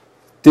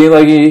Dean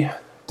Legge,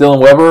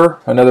 Dylan Weber,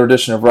 another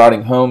edition of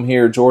Riding Home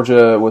here,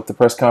 Georgia, with the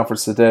press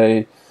conference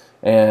today,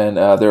 and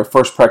their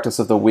first practice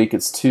of the week.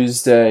 It's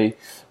Tuesday.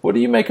 What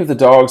do you make of the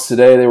Dogs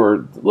today? They were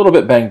a little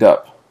bit banged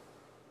up.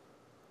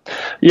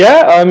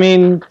 Yeah, I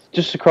mean,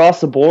 just across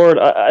the board,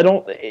 I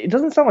don't. It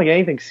doesn't sound like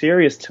anything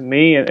serious to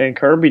me. And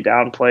Kirby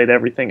downplayed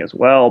everything as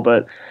well.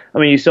 But I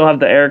mean, you still have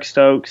the Eric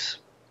Stokes,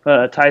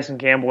 Tyson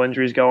Campbell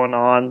injuries going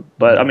on.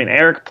 But I mean,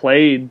 Eric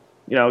played.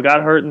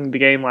 Got hurt in the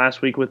game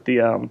last week with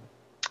the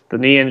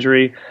knee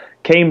injury.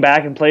 Came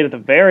back and played at the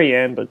very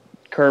end, but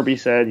Kirby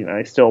said,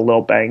 he's still a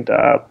little banged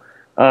up.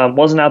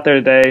 Wasn't out there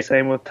today.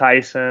 Same with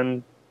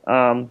Tyson.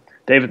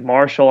 David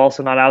Marshall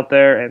also not out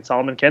there, and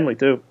Solomon Kenley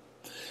too.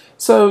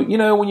 So,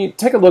 when you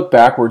take a look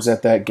backwards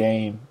at that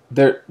game,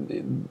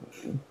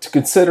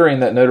 considering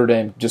that Notre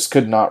Dame just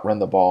could not run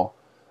the ball,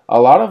 a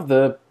lot of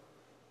the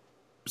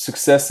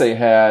success they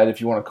had,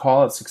 if you want to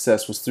call it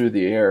success, was through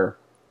the air.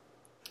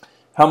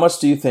 How much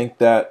do you think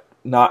that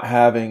not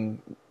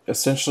having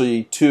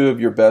essentially two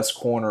of your best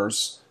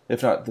corners,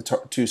 if not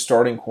the two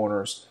starting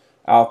corners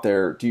out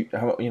there,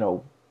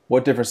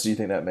 what difference do you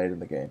think that made in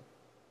the game?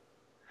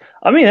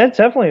 I mean, that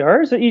definitely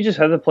hurts. You just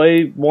have to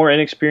play more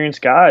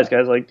inexperienced guys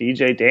like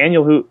DJ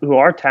Daniel, who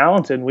are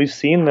talented. And we've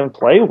seen them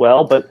play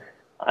well, but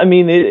I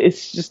mean,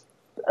 it's just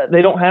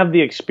they don't have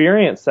the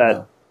experience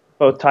that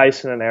both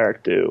Tyson and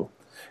Eric do.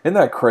 Isn't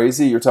that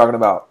crazy? You're talking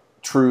about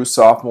true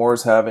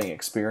sophomores having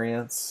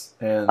experience,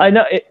 and I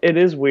know it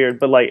is weird,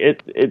 but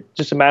it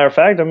just a matter of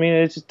fact. I mean,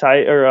 it's just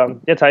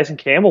Tyson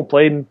Campbell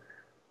played in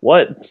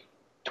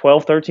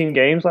 12, 13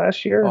 games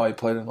last year. Oh, he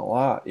played in a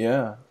lot,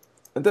 yeah.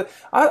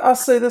 I'll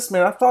say this,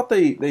 man. I thought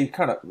they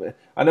kind of.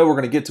 I know we're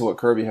going to get to what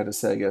Kirby had to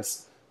say, I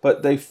guess,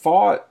 but they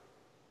fought.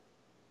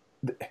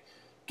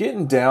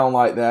 Getting down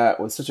like that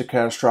with such a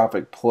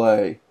catastrophic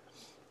play,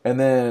 and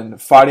then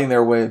fighting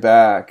their way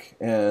back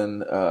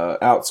and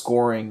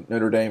outscoring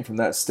Notre Dame from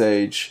that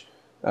stage,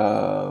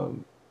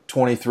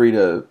 23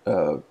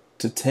 to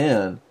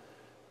 10.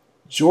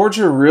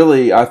 Georgia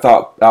really, I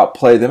thought,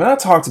 outplayed them, and I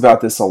talked about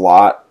this a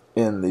lot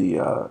in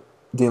the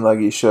Dean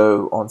Legge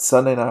show on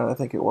Sunday night, I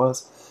think it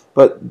was.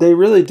 But they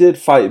really did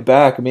fight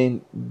back. I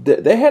mean,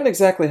 they hadn't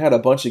exactly had a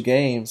bunch of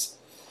games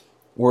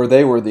where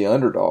they were the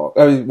underdog.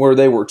 I mean, where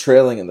they were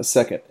trailing in the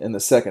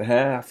second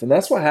half, and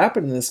that's what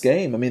happened in this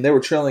game. I mean, they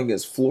were trailing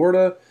against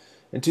Florida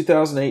in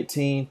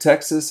 2018,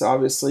 Texas,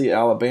 obviously,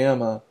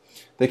 Alabama.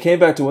 They came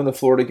back to win the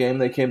Florida game.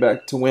 They came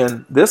back to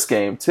win this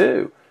game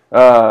too.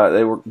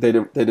 They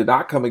did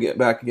not come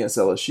back against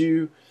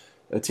LSU,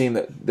 a team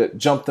that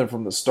jumped them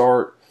from the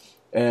start,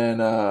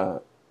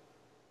 and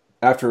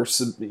after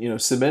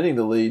submitting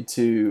the lead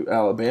to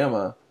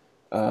Alabama,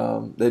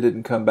 they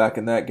didn't come back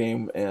in that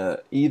game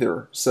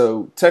either.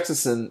 So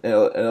Texas and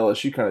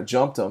LSU kind of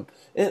jumped them.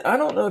 And I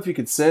don't know if you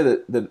could say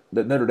that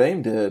Notre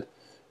Dame did,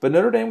 but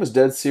Notre Dame was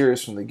dead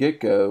serious from the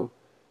get-go.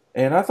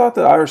 And I thought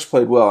the Irish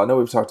played well. I know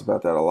we've talked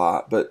about that a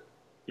lot, but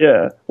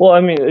yeah. Well,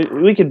 I mean,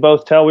 we could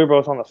both tell we were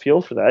both on the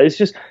field for that. It's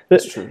just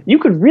that you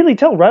could really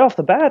tell right off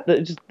the bat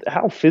that just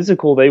how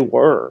physical they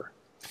were.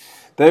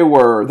 They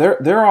were.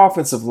 Their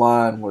offensive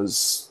line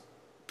was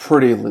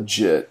pretty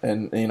legit,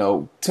 and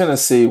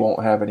Tennessee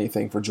won't have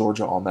anything for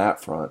Georgia on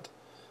that front,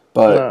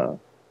 but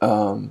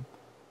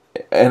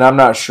and I'm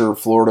not sure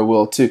Florida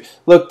will too.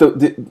 Look,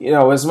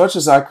 as much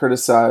as I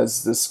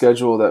criticize the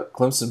schedule that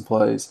Clemson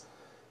plays,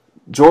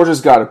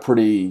 Georgia's got a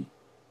pretty.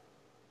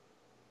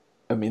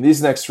 I mean,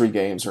 these next three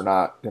games are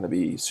not going to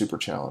be super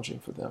challenging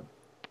for them.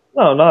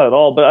 No, not at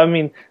all. But I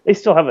mean, they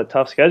still have a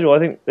tough schedule. I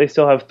think they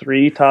still have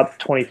 3 top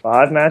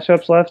 25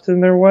 matchups left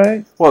in their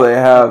way. Well, they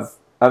have.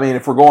 I mean,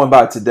 if we're going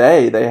by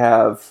today, they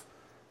have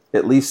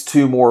at least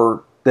 2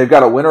 more. They've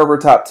got a win over a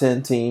top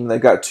 10 team. They've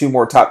got 2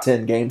 more top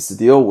 10 games to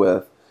deal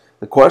with.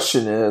 The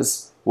question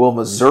is, will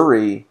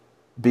Missouri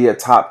be a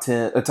top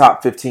 10, a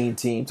top 15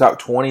 team, top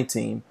 20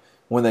 team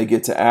when they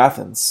get to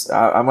Athens?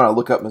 I'm going to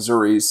look up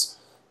Missouri's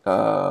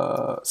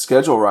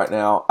schedule right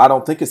now. I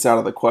don't think it's out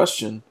of the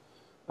question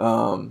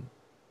that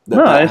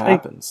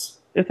happens.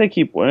 If they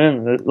keep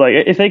winning,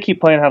 if they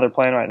keep playing how they're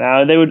playing right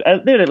now, they would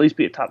at least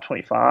be a top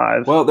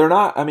 25. Well, they're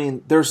not. I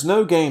mean, there's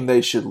no game they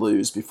should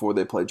lose before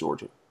they play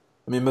Georgia.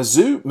 I mean,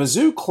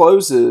 Mizzou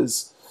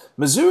closes.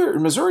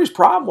 Missouri's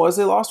problem was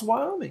they lost to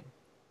Wyoming.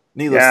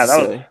 Needless to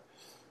say.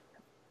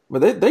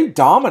 But they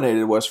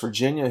dominated West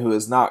Virginia, who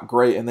is not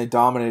great, and they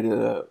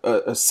dominated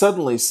a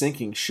suddenly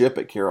sinking ship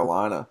at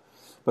Carolina.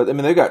 But I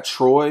mean, they got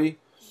Troy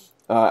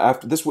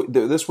after this week.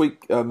 This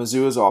week,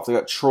 Mizzou is off. They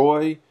got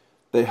Troy.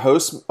 They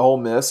host Ole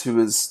Miss, who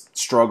is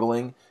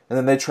struggling, and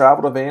then they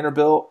travel to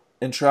Vanderbilt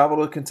and travel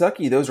to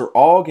Kentucky. Those are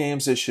all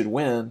games they should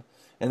win,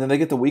 and then they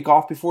get the week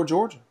off before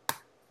Georgia.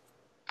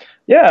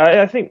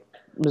 Yeah, I think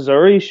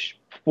Missouri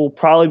will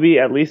probably be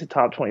at least a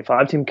top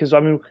 25 team because, I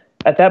mean,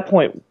 at that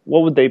point,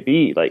 what would they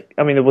be?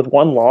 With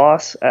one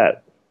loss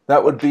at...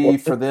 That would be,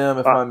 for them,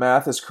 if my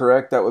math is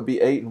correct, that would be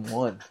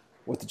 8-1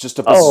 with just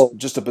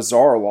a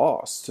bizarre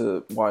loss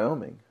to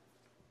Wyoming.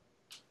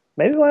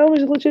 Maybe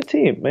Wyoming's a legit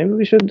team. Maybe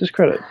we shouldn't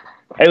discredit.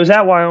 It was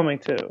at Wyoming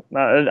too.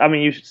 I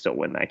mean, you should still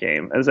win that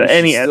game as You should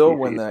any still SEC.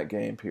 win that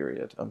game.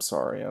 Period. I'm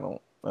sorry, I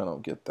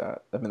don't get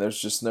that. I mean, there's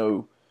just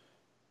no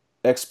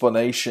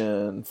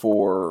explanation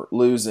for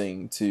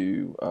losing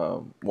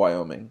to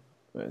Wyoming.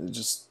 It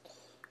just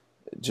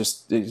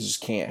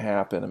can't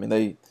happen. I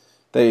mean,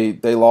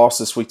 they lost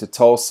this week to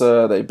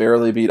Tulsa. They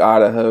barely beat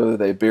Idaho.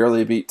 They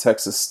barely beat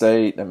Texas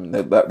State. I mean,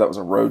 that was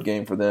a road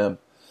game for them.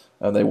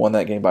 They won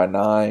that game by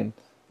 9.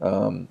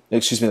 They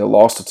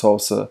lost to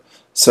Tulsa.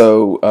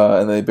 So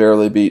and they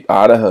barely beat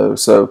Idaho.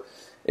 So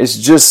it's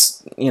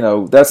just,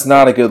 that's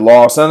not a good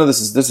loss. I know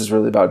this is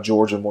really about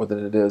Georgia more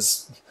than it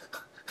is.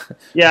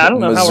 Yeah, I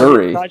don't know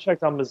Missouri. how we're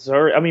sidetracked on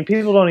Missouri. I mean,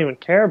 people don't even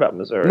care about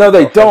Missouri. No,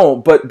 they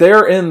don't, but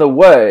they're in the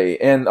way.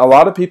 And a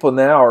lot of people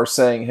now are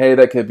saying, hey,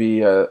 that could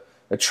be a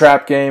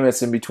trap game.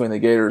 It's in between the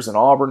Gators and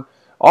Auburn.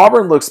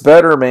 Auburn looks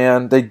better,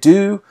 man. They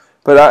do,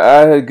 but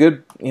I had a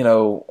good,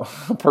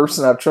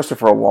 person I've trusted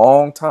for a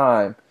long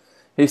time.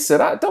 He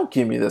said, don't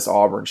give me this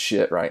Auburn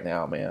shit right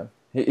now, man.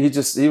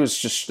 He was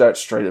just that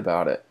straight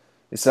about it.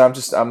 He said,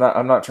 I'm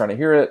not trying to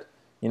hear it.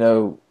 I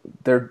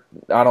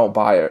don't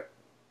buy it.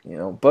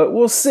 But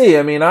we'll see.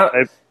 I mean,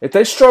 if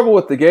they struggle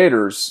with the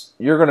Gators,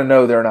 you're going to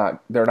know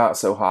they're not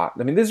so hot.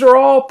 I mean, these are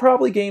all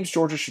probably games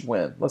Georgia should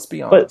win. Let's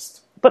be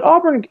honest. But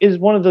Auburn is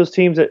one of those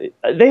teams that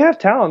they have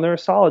talent. They're a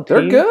solid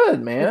team. They're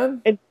good,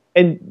 man.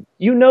 And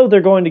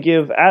they're going to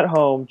give at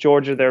home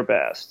Georgia their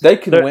best. They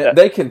can win.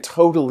 They can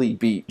totally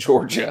beat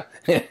Georgia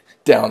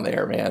down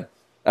there, man.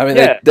 I mean,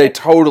 they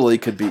totally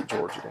could beat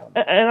Georgia down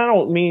there. And I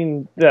don't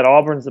mean that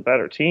Auburn's the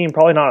better team.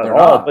 Probably not at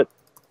all.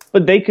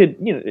 But they could,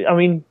 I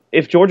mean,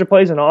 if Georgia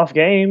plays an off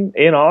game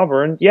in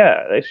Auburn,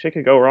 shit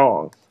could go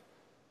wrong.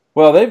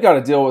 Well, they've got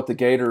to deal with the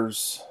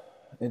Gators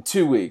in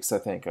 2 weeks, I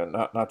think.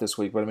 Not this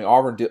week, but I mean,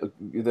 Auburn,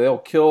 they'll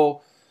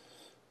kill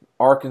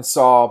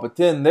Arkansas, but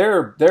then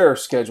their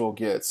schedule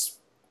gets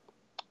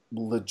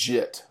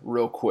legit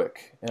real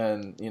quick.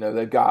 And,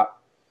 they've got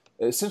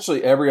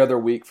essentially every other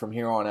week from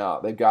here on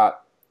out. They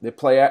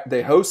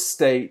host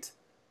State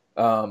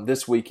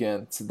this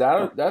weekend.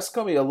 So that's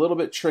going to be a little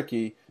bit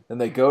tricky. Then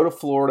they go to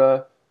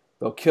Florida.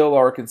 They'll kill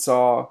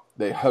Arkansas.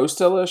 They host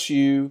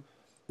LSU.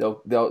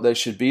 They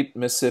should beat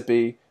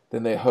Mississippi.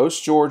 Then they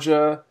host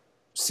Georgia,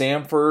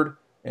 Samford,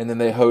 and then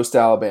they host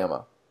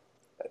Alabama.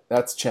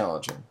 That's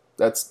challenging.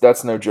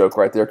 That's no joke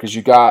right there because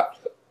you got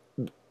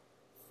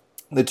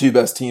the 2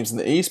 best teams in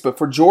the East. But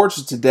for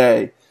Georgia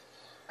today,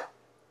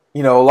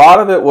 a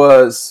lot of it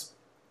was.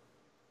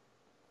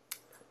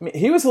 I mean,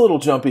 he was a little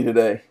jumpy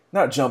today.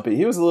 Not jumpy.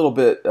 He was a little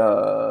bit.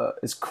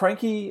 Is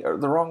cranky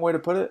the wrong way to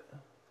put it?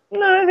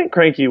 No, I think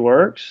cranky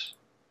works.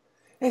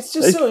 It's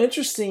just so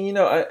interesting,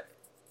 I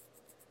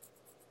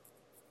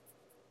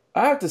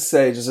have to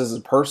say, just as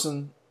a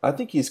person, I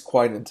think he's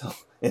quite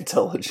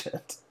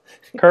intelligent.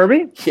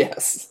 Kirby?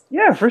 Yes.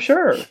 Yeah, for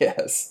sure.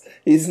 Yes.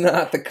 He's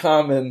not the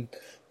common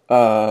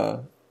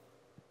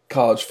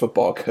college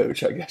football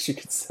coach, I guess you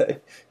could say.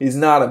 He's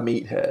not a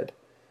meathead.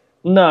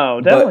 No,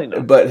 definitely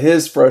not. But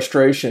his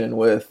frustration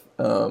with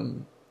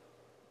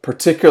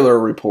particular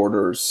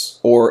reporters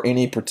or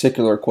any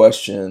particular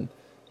question,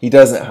 he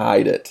doesn't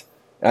hide it.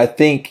 I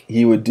think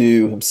he would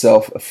do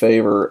himself a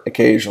favor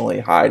occasionally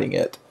hiding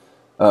it.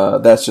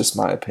 That's just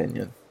my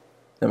opinion.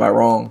 Am I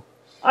wrong?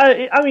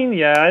 I mean,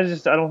 yeah. I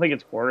don't think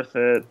it's worth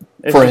it.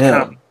 It's for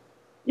him.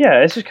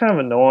 It's just kind of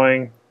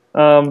annoying.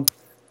 But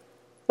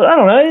I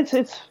don't know.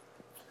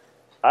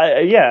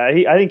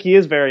 I think he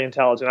is very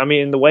intelligent. I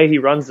mean, the way he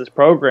runs this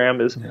program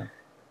is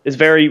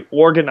very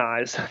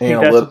organized.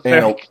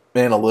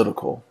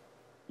 Analytical.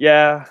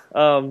 Yeah.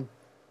 But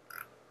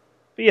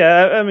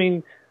yeah, I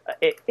mean,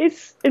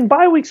 it's in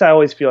bye weeks. I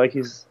always feel like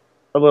he's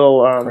a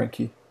little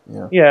cranky.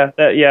 Yeah.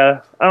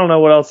 Yeah. I don't know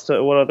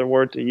what other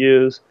word to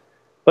use,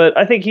 but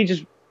I think he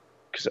just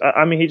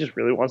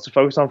really wants to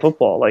focus on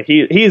football. Like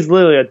he's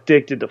literally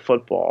addicted to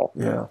football.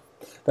 Yeah.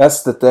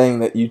 That's the thing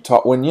that you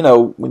taught when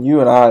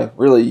you and I,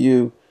 really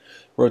you,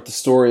 wrote the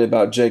story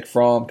about Jake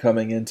Fromm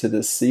coming into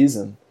this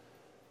season.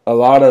 A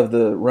lot of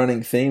the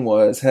running theme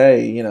was,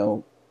 hey,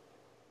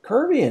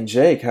 Kirby and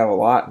Jake have a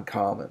lot in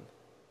common.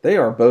 They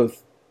are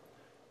both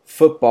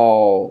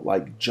football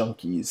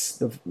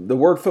junkies. The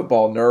word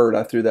football nerd,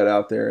 I threw that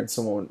out there, and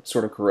someone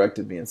sort of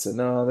corrected me and said,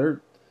 no,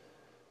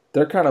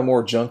 they're kind of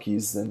more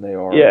junkies than they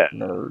are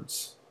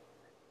nerds.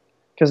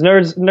 Because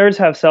nerds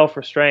have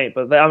self-restraint,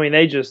 but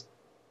they just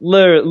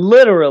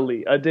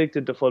literally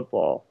addicted to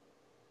football.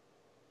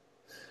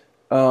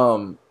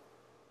 Is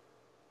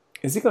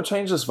he going to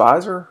change this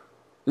visor?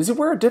 Does he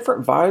wear a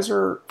different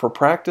visor for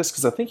practice?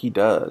 Because I think he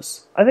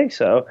does. I think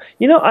so.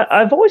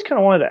 I've always kind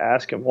of wanted to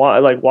ask him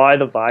why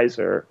the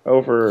visor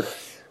over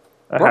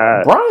a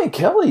hat. Brian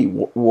Kelly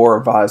wore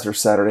a visor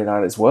Saturday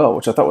night as well,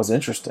 which I thought was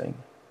interesting.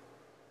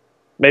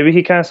 Maybe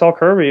he kind of saw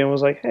Kirby and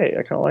was like, hey,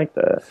 I kind of like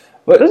that.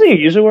 But doesn't he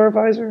usually wear a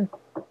visor?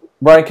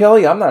 Brian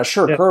Kelly, I'm not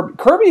sure. Yeah.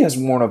 Kirby has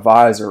worn a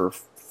visor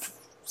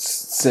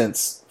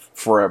since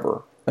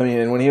forever. I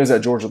mean, when he was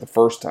at Georgia the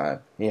first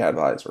time, he had a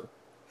visor.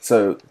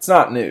 So it's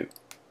not new.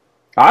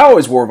 I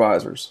always wore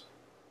visors.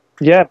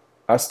 Yeah.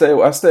 I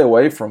stay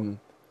away from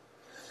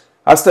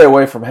I stay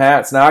away from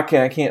hats. Now I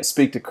can't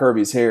speak to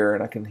Kirby's hair,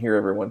 and I can hear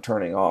everyone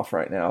turning off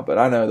right now. But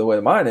I know the way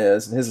mine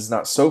is, and his is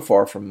not so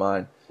far from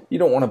mine. You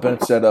don't want to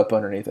bunch that up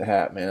underneath a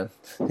hat, man.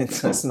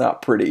 It's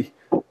not pretty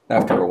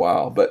after a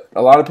while. But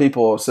a lot of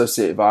people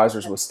associate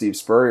visors with Steve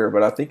Spurrier,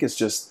 but I think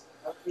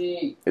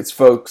it's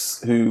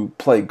folks who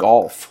play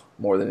golf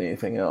more than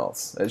anything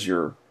else. As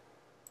your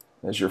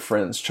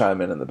friends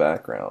chime in the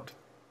background.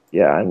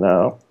 Yeah, I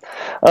know.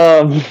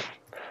 I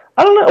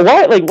don't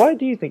know why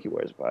do you think he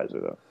wears a visor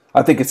though?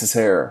 I think it's his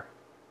hair.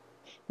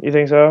 You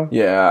think so?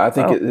 Yeah, I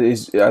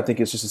think I think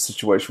it's just a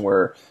situation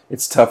where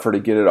it's tougher to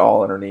get it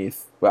all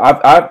underneath.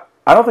 But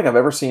I don't think I've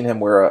ever seen him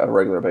wear a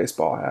regular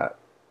baseball hat.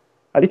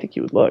 How do you think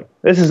he would look?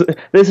 This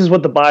is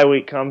what the bye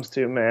week comes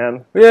to,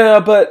 man.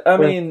 Yeah, but I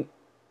mean,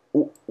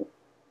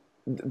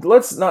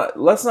 let's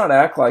not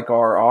act like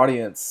our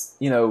audience.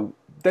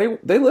 They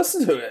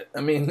listen to it.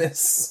 I mean,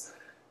 it's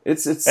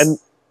and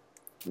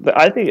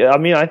I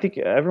think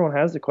everyone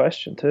has the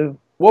question too.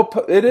 Well,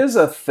 it is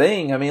a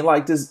thing. I mean,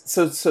 like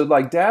so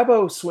like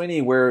Dabo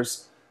Swinney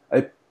wears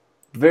a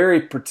very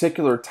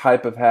particular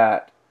type of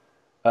hat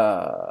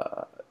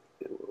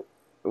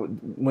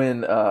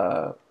when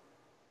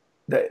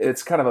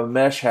it's kind of a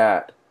mesh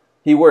hat.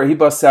 He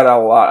busts that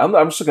out a lot.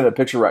 I'm just looking at a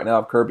picture right now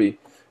of Kirby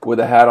with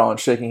a hat on,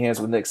 shaking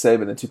hands with Nick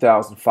Saban in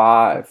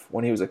 2005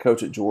 when he was a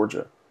coach at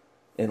Georgia.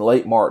 In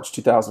late March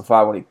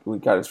 2005 when he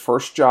got his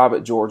first job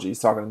at Georgia, he's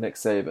talking to Nick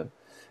Saban,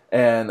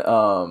 and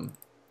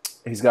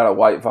he's got a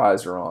white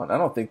visor on. I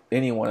don't think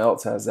anyone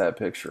else has that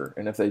picture,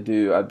 and if they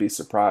do, I'd be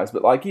surprised.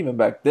 But like even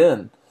back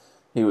then,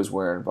 he was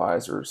wearing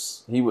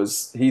visors. He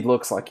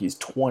looks like he's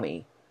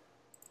 20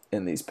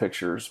 in these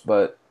pictures,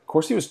 but of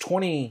course he was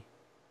 20.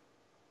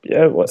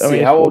 Yeah,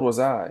 how old was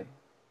I?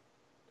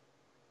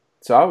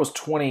 So I was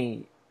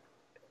 28.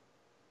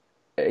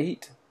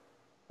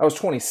 I was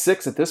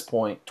 26 at this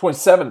point,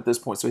 27 at this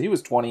point. So he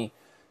was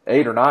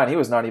 28 or 9. He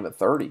was not even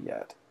 30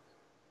 yet.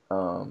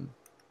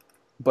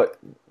 But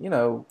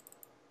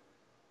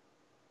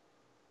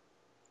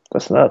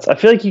that's nuts. I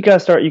feel like you can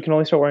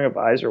only start wearing a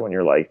visor when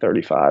you're like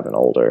 35 and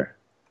older.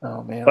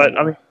 Oh man. But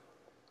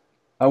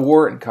I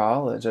wore it in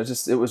college.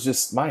 It was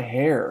just my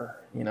hair,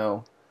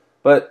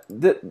 But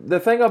the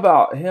thing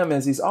about him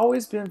is he's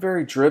always been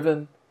very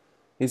driven.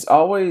 He's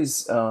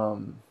always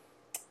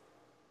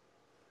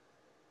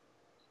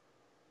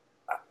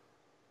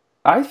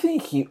I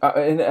think he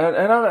and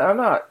I'm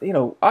not,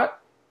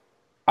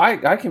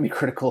 I can be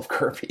critical of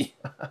Kirby,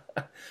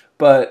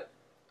 but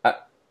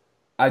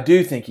I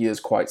do think he is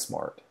quite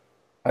smart.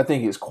 I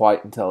think he is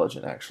quite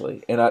intelligent,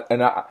 actually. And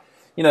I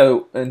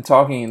in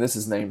talking, and this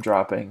is name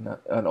dropping,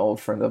 an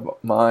old friend of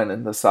mine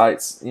in the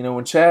sites.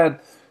 When Chad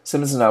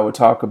Simmons and I would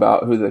talk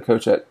about who the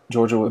coach at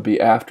Georgia would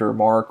be after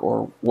Mark,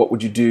 or what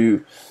would you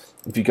do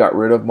if you got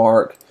rid of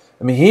Mark.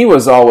 I mean, he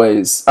was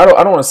always, I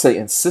don't want to say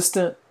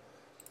insistent,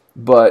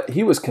 but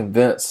he was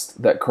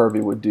convinced that Kirby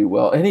would do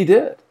well, and he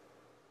did.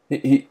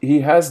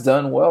 He has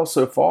done well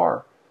so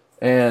far,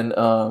 and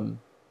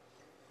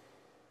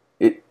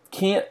it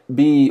can't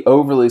be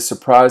overly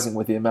surprising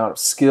with the amount of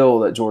skill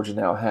that Georgia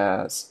now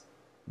has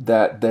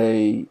that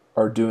they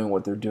are doing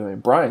what they're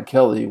doing. Brian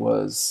Kelly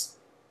was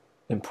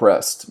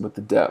impressed with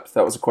the depth.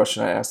 That was a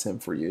question I asked him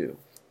for you.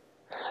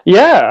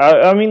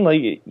 Yeah, I mean,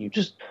 like, you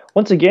just,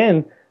 once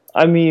again,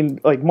 I mean,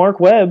 like, Mark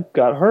Webb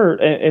got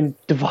hurt, and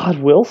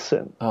Devad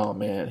Wilson. Oh,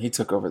 man, he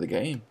took over the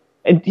game.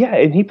 And, yeah,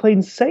 and he played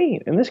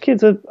insane. And this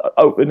kid's now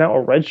a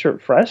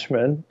redshirt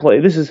freshman.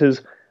 This is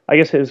his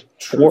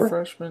True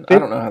freshman? I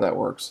don't know how that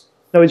works.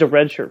 No, he's a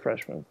redshirt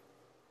freshman.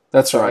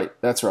 That's right.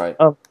 That's right.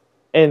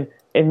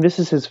 And this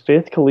is his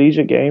 5th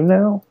collegiate game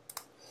now?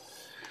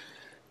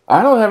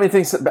 I don't have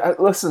anything.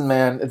 Listen,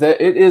 man,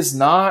 it is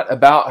not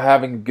about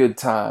having a good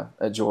time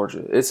at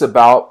Georgia. It's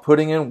about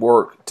putting in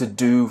work to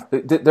do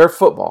their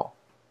football.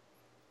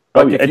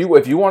 Like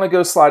if you want to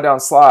go slide down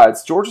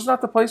slides, Georgia's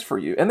not the place for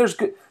you. And there's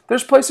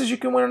places you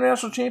can win a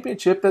national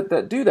championship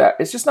that do that.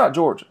 It's just not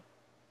Georgia,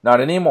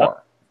 not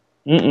anymore.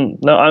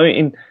 No, I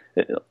mean,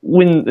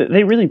 when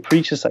they really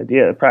preach this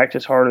idea of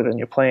practice harder than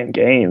you're playing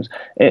games,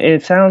 and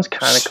it sounds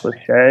kind of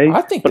cliche.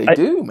 I think they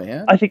do,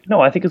 man. I think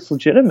it's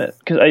legitimate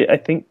because I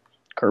think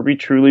Kirby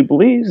truly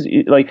believes,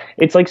 like,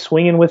 it's like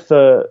swinging with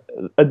a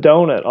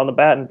donut on the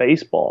bat in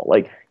baseball.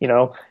 Like,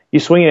 you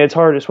swing it, it's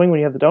harder to swing when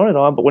you have the donut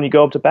on, but when you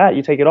go up to bat,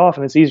 you take it off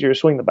and it's easier to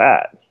swing the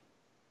bat.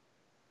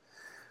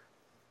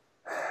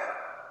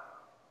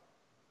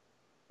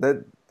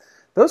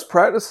 Those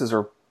practices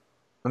are,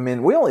 I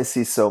mean, we only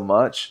see so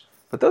much,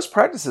 but those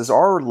practices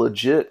are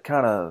legit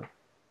kind of,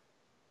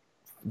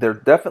 they're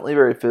definitely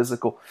very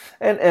physical.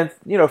 And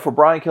for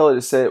Brian Kelly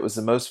to say it was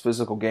the most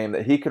physical game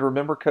that he could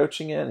remember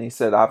coaching in, he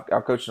said,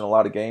 I've coached in a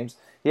lot of games.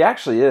 He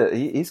actually is.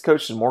 He's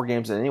coached in more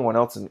games than anyone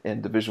else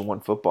in Division I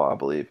football, I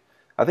believe.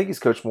 I think he's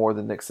coached more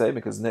than Nick Saban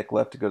because Nick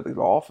left to go to the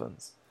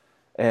Dolphins.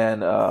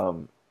 And,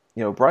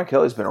 Brian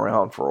Kelly's been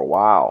around for a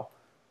while.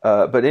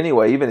 But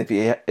anyway, even if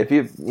he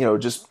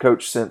just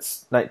coached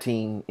since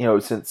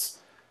since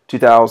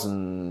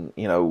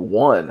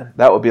 2001,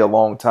 that would be a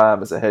long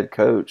time as a head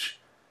coach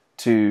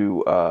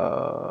to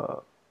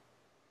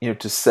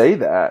to say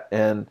that.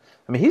 And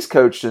I mean, he's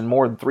coached in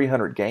more than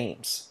 300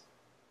 games.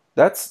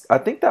 I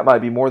think that might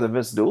be more than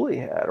Vince Dooley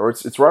had, or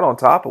it's right on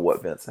top of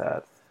what Vince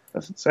had.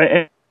 That's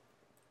insane.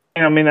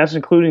 And I mean, that's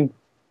including,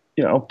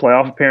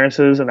 playoff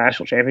appearances, a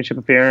national championship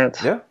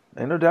appearance. Yeah,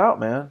 ain't no doubt,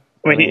 man.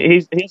 I mean, he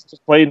hasn't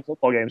just played in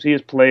football games. He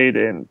has played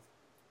in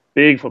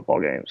big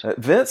football games.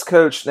 Vince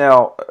coached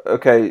now.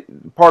 Okay,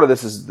 part of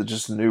this is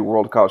just the new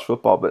world of college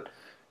football, but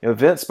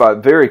Vince, by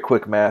very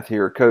quick math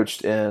here,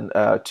 coached in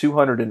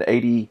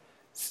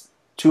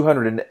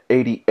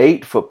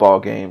 288 football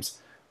games.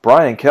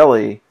 Brian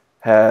Kelly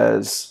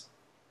has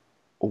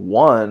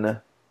won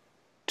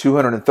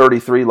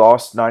 233,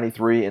 lost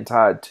 93, and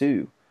tied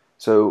 2.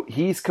 So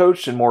he's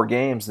coached in more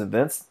games than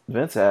Vince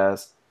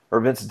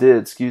did,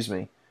 excuse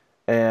me.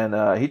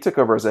 And he took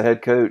over as a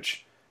head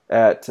coach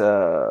at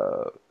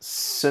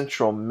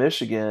Central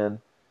Michigan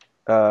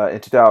in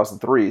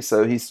 2003.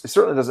 So he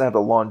certainly doesn't have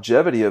the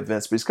longevity of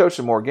Vince, but he's coached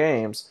in more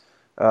games.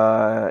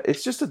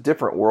 It's just a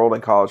different world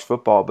in college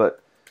football. But,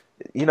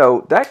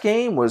 that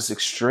game was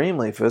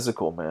extremely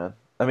physical, man.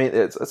 I mean,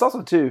 it's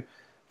also, too,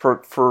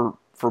 for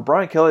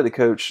Brian Kelly to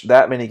coach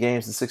that many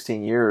games in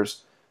 16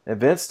 years, and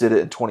Vince did it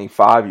in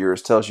 25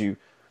 years, tells you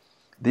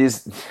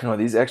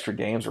these extra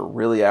games are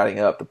really adding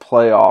up. The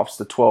playoffs,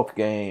 the 12th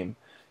game,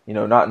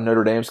 not in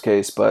Notre Dame's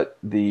case, but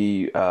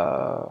the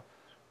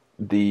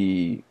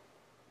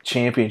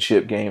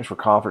championship games for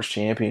conference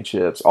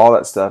championships, all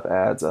that stuff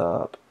adds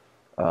up.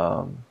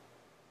 I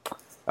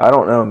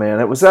don't know, man.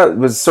 It was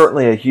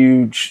certainly a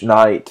huge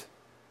night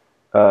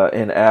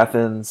in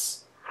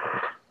Athens,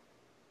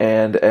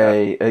 and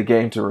a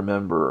game to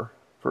remember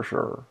for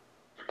sure.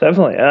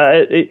 Definitely.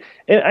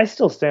 I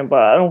still stand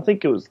by. I don't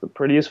think it was the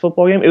prettiest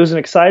football game. It was an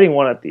exciting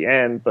one at the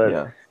end, but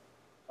yeah.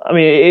 I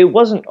mean, it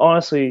wasn't,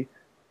 honestly.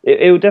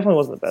 It definitely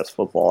wasn't the best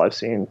football I've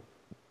seen.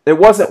 It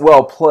wasn't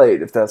well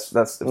played. If that's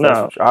I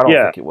don't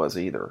Yeah. think it was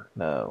either.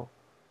 No,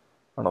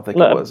 I don't think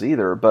it was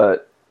either.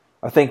 But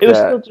I think it was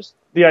still just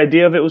the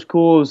idea of it was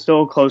cool. It was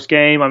still a close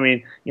game. I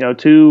mean,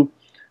 two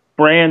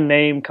brand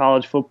name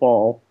college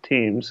football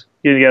teams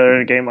get together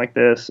in a game like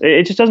this.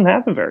 It just doesn't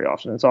happen very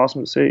often. It's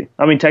awesome to see.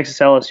 I mean, Texas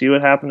LSU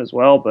it happened as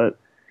well, but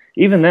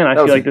even then, I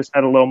feel like this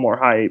had a little more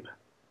hype.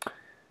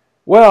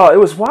 Well, it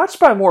was watched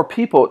by more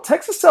people.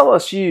 Texas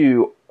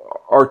LSU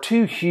are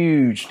 2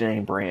 huge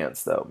name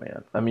brands, though,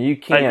 man. I mean, you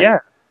can't. Yeah.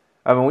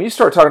 I mean, when you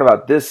start talking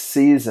about this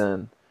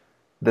season,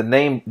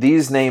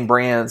 these name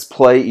brands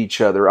play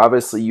each other.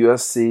 Obviously,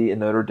 USC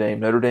and Notre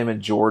Dame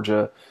and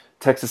Georgia,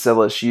 Texas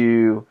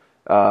LSU,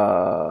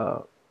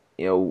 Auburn,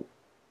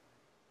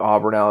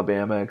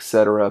 Alabama,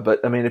 etc.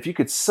 But I mean, if you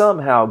could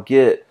somehow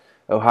get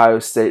Ohio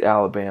State,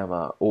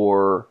 Alabama,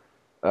 or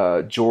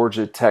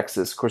Georgia,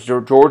 Texas. Of course,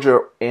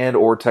 Georgia and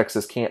or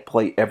Texas can't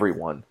play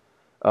everyone.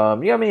 I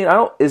mean,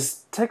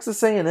 is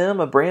Texas A&M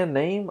a brand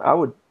name? I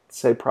would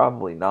say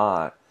probably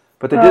not.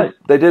 But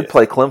they did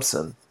play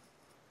Clemson.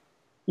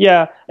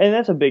 Yeah, and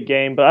that's a big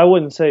game, but I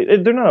wouldn't say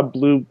they're not a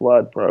blue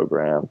blood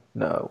program.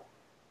 No,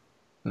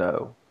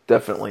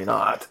 definitely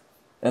not.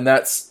 And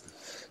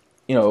that's,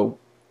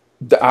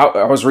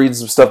 I was reading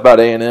some stuff about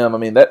A&M. I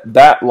mean,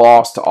 that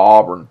loss to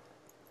Auburn.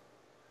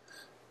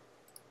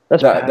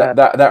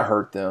 That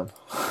hurt them.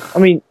 I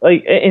mean,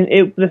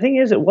 the thing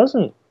is, it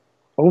wasn't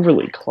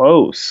overly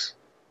close.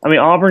 I mean,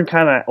 Auburn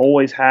kind of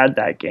always had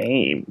that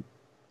game.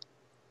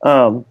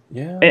 And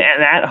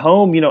at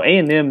home,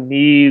 A&M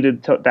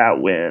needed that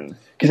win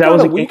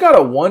because we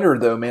gotta wonder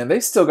though, man. They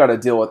still got to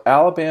deal with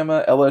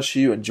Alabama,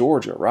 LSU, and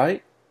Georgia,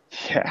 right?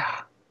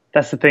 Yeah,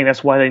 that's the thing.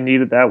 That's why they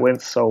needed that win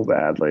so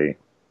badly.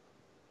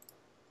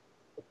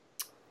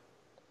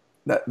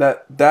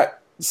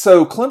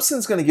 So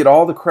Clemson's going to get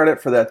all the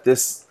credit for that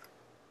this,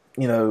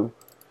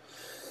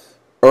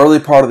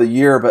 early part of the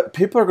year, but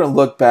people are going to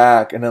look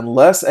back, and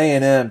unless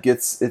A&M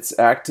gets its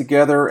act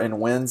together and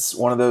wins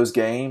one of those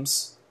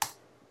games,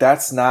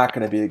 that's not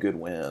going to be a good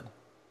win.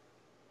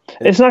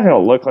 It's not going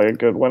to look like a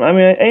good win. I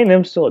mean,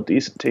 A&M's still a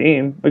decent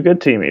team, a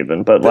good team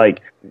even, but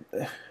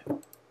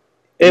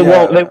it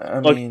won't look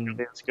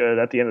as good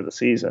at the end of the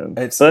season.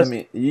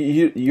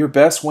 Your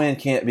best win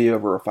can't be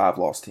over a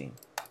 5-loss team.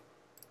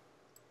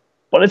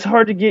 But it's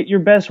hard to get your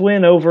best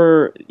win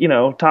over,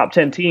 top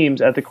 10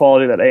 teams at the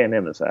quality that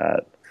A&M is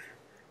at.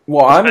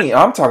 Well, I mean,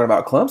 I'm talking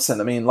about Clemson.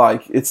 I mean,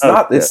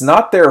 it's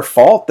not their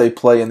fault they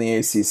play in the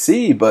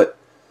ACC, but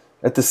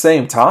at the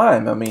same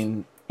time, I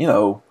mean,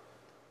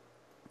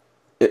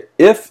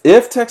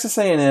 if Texas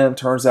A&M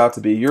turns out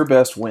to be your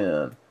best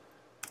win,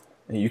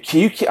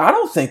 I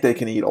don't think they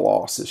can eat a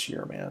loss this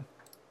year, man.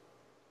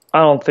 I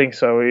don't think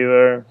so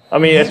either. I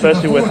mean,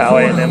 especially with how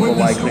A&M will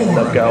likely end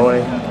up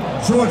going.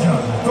 It's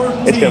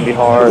going to be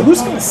hard.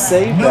 Who's going to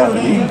save that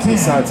league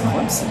besides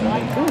Clemson? I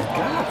mean, good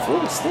God,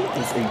 Florida State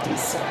is a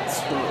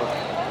disaster.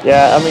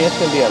 Yeah, I mean, it's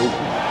going to be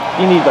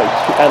you need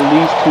at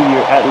least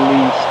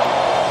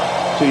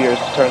 2 years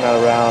to turn that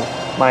around.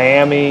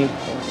 Miami,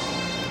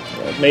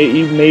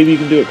 maybe you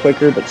can do it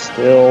quicker, but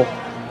still.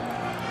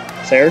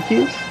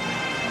 Syracuse?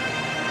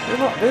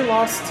 They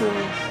lost to.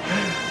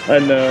 I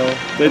know.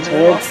 It's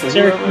horrible.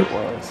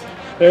 Syracuse.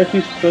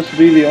 Syracuse is supposed to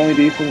be the only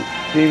decent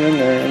team in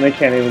there, and they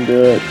can't even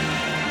do it.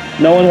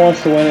 No one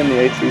wants to win in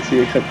the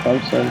ACC except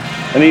Clemson,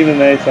 and even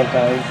they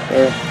sometimes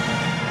are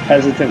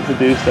hesitant to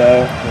do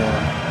so.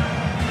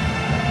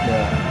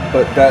 Yeah.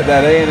 But that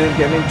A&M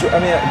game, do you think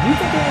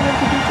A&M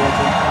could beat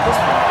Georgia at this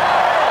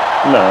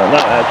point? No,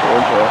 not at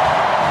Georgia.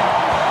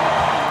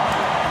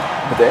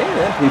 But the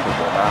A&M people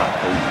were not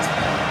pleased.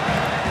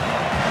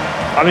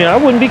 I mean, I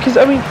wouldn't because,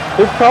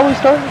 they're probably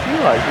starting to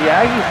realize the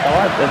Aggies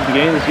thought at the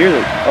beginning of this year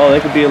that, they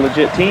could be a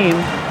legit team.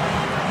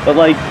 But,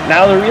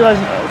 now they're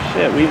realizing, oh,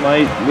 shit, we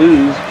might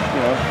lose,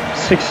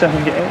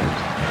 6-7 games.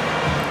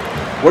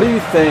 What do you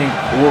think,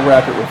 we'll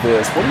wrap it with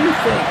this, what do you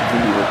think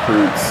the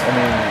recruits,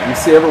 you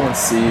see everyone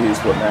sees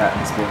what Matt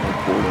has been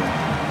reporting.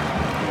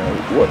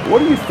 What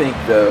do you think,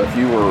 though, if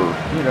you were,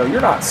 you're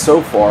not so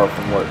far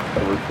from what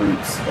a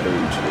recruit's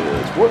age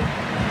is. What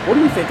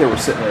do you think they were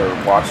sitting there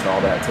watching all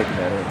that, taking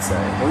that in,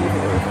 saying, what do you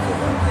think they were thinking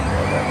about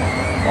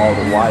all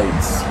the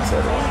lights,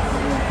 etc.?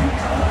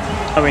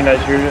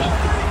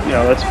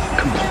 That's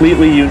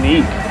completely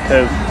unique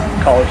to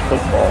college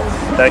football,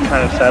 that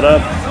kind of setup.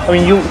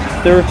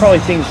 There were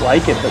probably things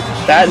like it, but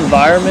that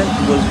environment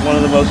was one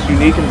of the most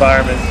unique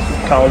environments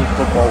college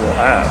football will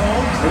have.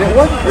 And it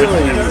wasn't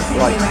really,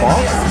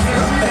 bonkers.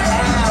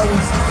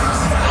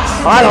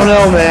 I don't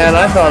know, man.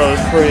 I thought it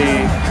was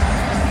pretty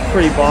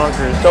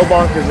bonkers. So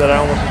bonkers that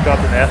I almost just dropped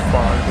an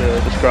F-bomb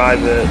to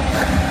describe it.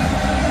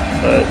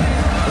 But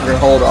we're gonna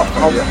hold off.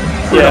 I'll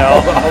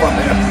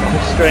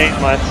restrain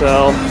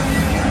myself.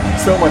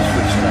 So much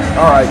for tonight.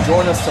 All right,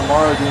 join us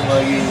tomorrow. Dean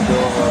Legge,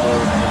 Bill Weber,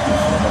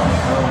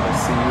 and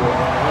we'll see you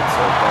on the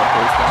website.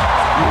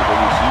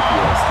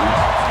 WCPS.